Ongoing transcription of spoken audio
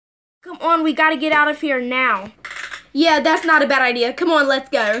Come on, we gotta get out of here now. Yeah, that's not a bad idea. Come on, let's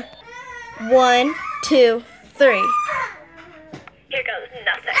go. 1, 2, 3. Here goes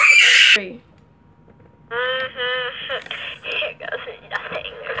nothing. 3. Here goes nothing.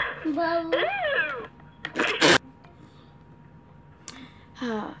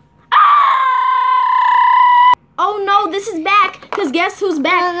 Oh no, this is back. Cause guess who's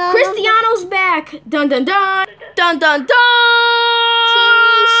back? Cristiano's back. Dun dun dun. Dun dun dun.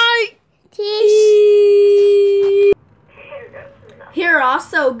 Tish. Here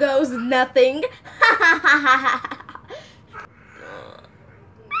also goes nothing.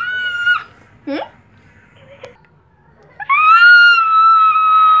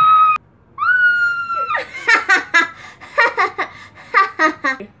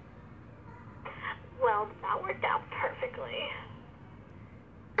 Well, that worked out perfectly.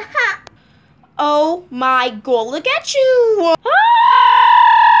 Oh my god, look at you.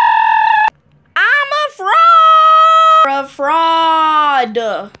 I'm a fraud. A fraud.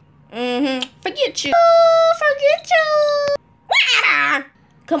 Forget you. Forget you.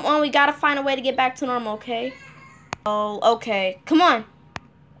 Come on, we gotta find a way to get back to normal, okay? Oh, okay. Come on.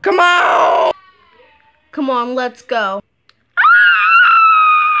 Come on. Come on, let's go.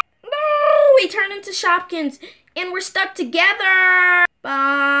 No, we turned into Shopkins and we're stuck together.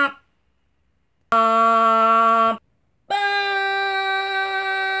 Bum.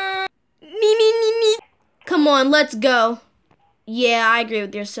 Me. Come on, let's go. Yeah, I agree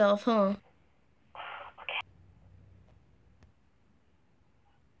with yourself, huh?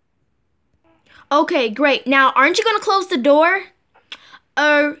 Okay, great. Now, aren't you gonna close the door?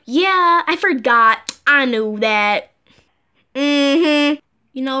 Yeah, I forgot. I knew that. You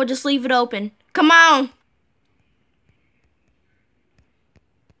know, just leave it open. Come on.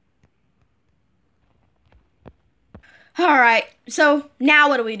 Alright, so now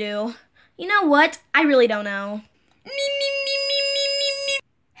what do we do? You know what? I really don't know.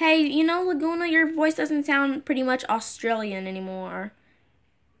 Hey, you know, Laguna, your voice doesn't sound pretty much Australian anymore.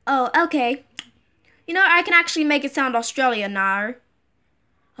 Oh, okay. You know, I can actually make it sound Australian now.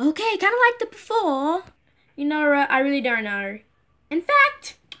 Okay, kind of like the before. You know, I really don't know. In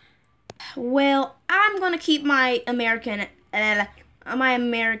fact, well, I'm gonna keep my American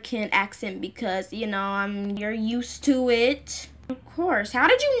accent because, you know, you're used to it. Of course. How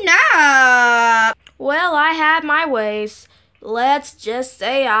did you know? Well, I have my ways. Let's just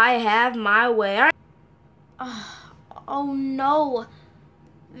say I have my way. Oh no.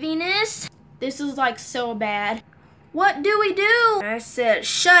 Venus? This is like so bad. What do we do? I said,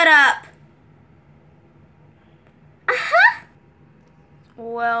 shut up.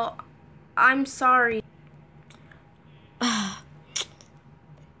 Well, I'm sorry.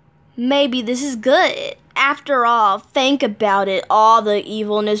 Maybe this is good. After all, think about it. All the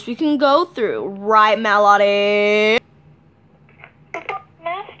evilness we can go through. Right, Melody?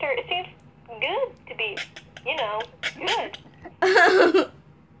 Master, it seems good to be, you know, good.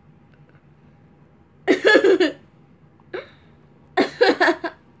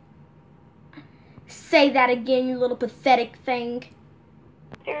 Say that again, you little pathetic thing.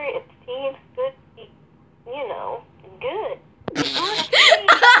 Master, it seems good to be, you know, good.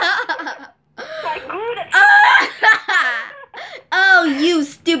 Like good. Oh, you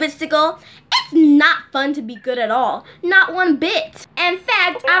stupid sickle. It's not fun to be good at all. Not one bit. In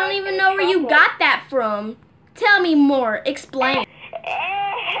fact, I don't even know where you got that from. Tell me more. Explain.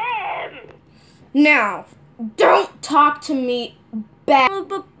 Now, don't talk to me back.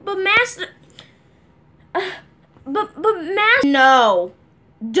 But Master... But Master... No.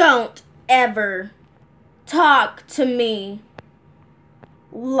 Don't ever talk to me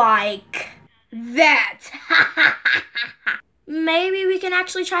like that. Maybe we can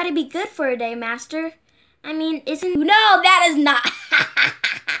actually try to be good for a day, Master. I mean, isn't... No, that is not...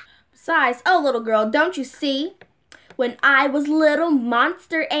 Besides, oh, little girl, don't you see? When I was little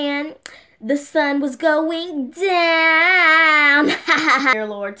monster and the sun was going down. Dear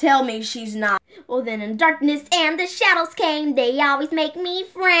Lord, tell me she's not. Well, then in darkness and the shadows came, they always make me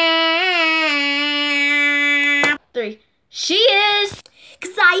frown. 3. She is.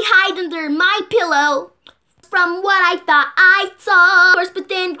 'Cause I hide under my pillow from what I thought I saw. But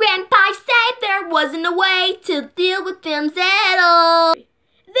then Grandpa said there wasn't a way to deal with films at all.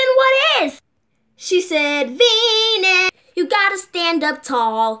 Then what is? She said, Venus, you gotta stand up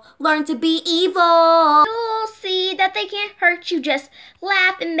tall, learn to be evil. You'll see that they can't hurt you, just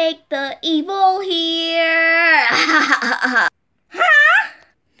laugh and make the evil hear. Huh?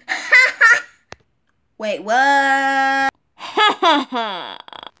 Wait, what?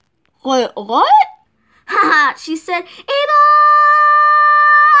 Wait, what? Haha, she said, evil!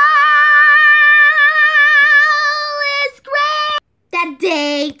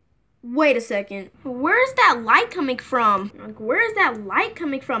 Wait a second. Where's that light coming from? Like, where is that light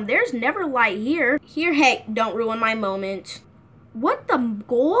coming from? There's never light here. Here, hey, don't ruin my moment. What the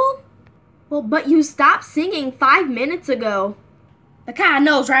ghoul? Well, but you stopped singing 5 minutes ago. The cat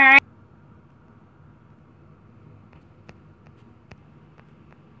knows, right?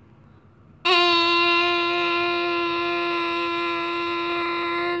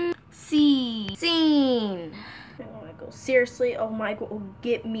 And scene. I wanna go seriously. Oh my God,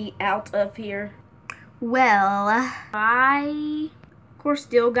 get me out of here. Well, I, of course,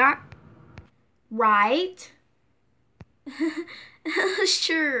 still got right.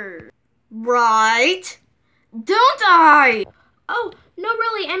 Sure. Right? Don't I? Oh, no,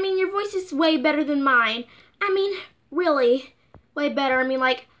 really. I mean, your voice is way better than mine. I mean, really, way better. I mean,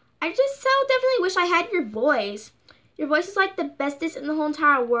 like, I just so definitely wish I had your voice. Your voice is like the bestest in the whole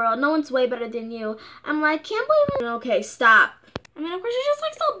entire world. No one's way better than you. I'm like, can't believe it. Okay, stop. I mean, of course, you're just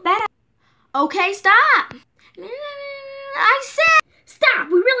like so bad. Okay, stop. I said stop.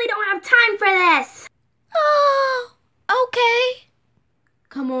 We really don't have time for this. Oh, okay.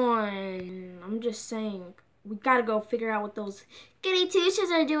 Come on. I'm just saying. We gotta go figure out what those goody two-shoes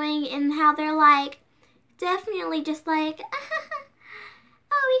are doing and how they're like, definitely just like,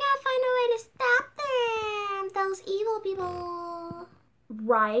 oh, we gotta find a way to stop them. Those evil people.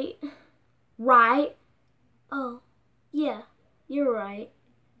 Right. Right. Oh, yeah, you're right.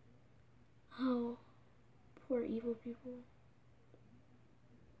 Oh, poor evil people.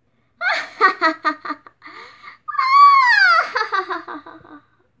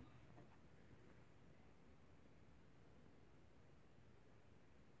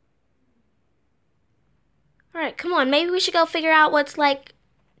 Alright, come on. Maybe we should go figure out what's, like,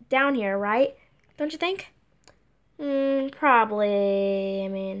 down here, right? Don't you think? Probably. I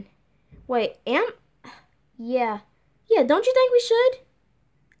mean, wait, yeah. Yeah, don't you think we should?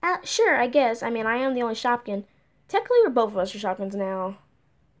 Sure, I guess. I mean, I am the only shopkin. Technically, we're both of us are shopkins now.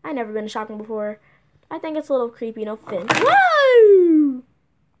 I've never been a shopkin before. I think it's a little creepy, no offense. Whoa!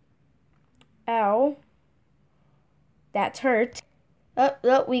 Ow. That's hurt.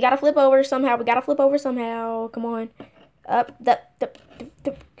 Oh, we gotta flip over somehow. Come on. Come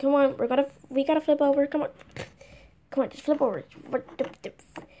on. We gotta flip over. Come on, just flip over. Flip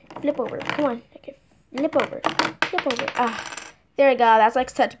over. Come on. Okay, flip over. Ah, there we go. That's like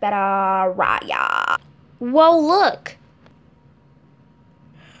such better. Right, yeah. Whoa, look.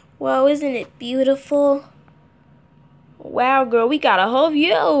 Whoa, isn't it beautiful? Wow, girl, we got a whole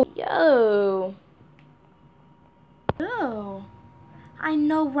view. Yo. Oh. I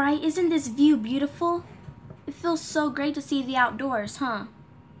know, right? Isn't this view beautiful? It feels so great to see the outdoors, huh?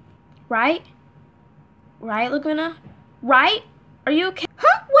 Right? Right, Laguna? Right? Are you okay?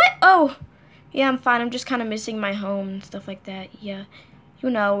 Huh? What? Oh. Yeah, I'm fine. I'm just kind of missing my home and stuff like that. Yeah. You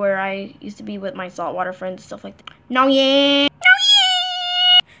know, where I used to be with my saltwater friends and stuff like that. No, yeah.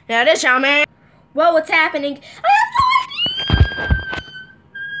 Now this, y'all, man. Whoa, what's happening? I have no idea.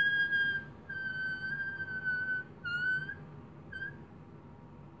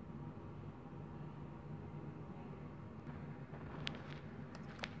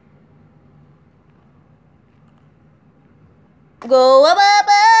 Go up, up,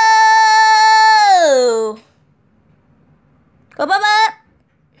 oh. Go up, up.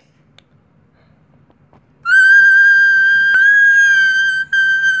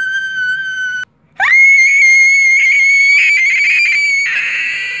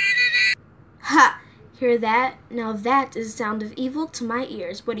 Ha! Hear that? Now that is the sound of evil to my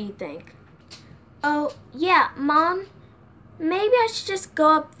ears. What do you think? Oh, yeah, Mom. Maybe I should just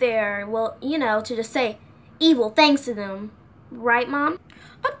go up there, well, you know, to just say evil things to them. Right, Mom?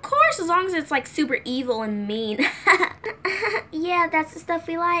 Of course, as long as it's like super evil and mean. Yeah, that's the stuff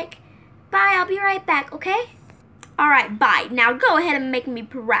we like. Bye, I'll be right back, okay? Alright, bye. Now go ahead and make me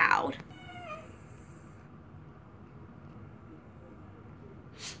proud.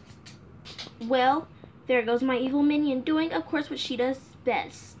 Well, there goes my evil minion doing, of course, what she does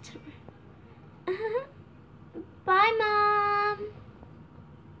best. Bye, Mom.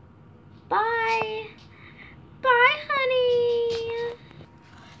 Bye. Bye, honey.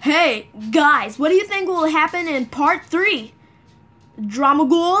 Hey, guys, what do you think will happen in part 3? Drama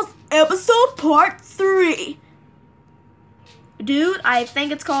Ghouls, episode part 3. Dude, I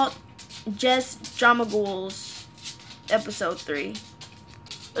think it's called just Drama Ghouls, episode 3.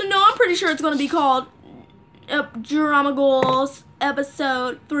 No, I'm pretty sure it's going to be called Drama Ghouls,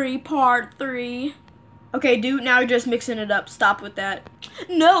 episode 3, part 3. Okay, dude, now you're just mixing it up. Stop with that.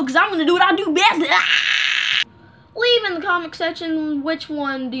 No, because I'm going to do what I do best. Leave in the comment section which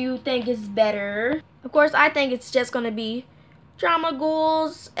one do you think is better. Of course, I think it's just going to be Drama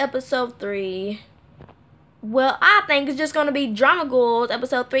Ghouls episode 3. Well, I think it's just gonna be Drama Ghouls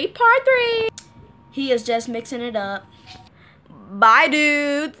episode 3 part 3. He is just mixing it up. Bye,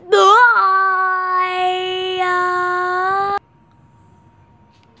 dudes. Bye.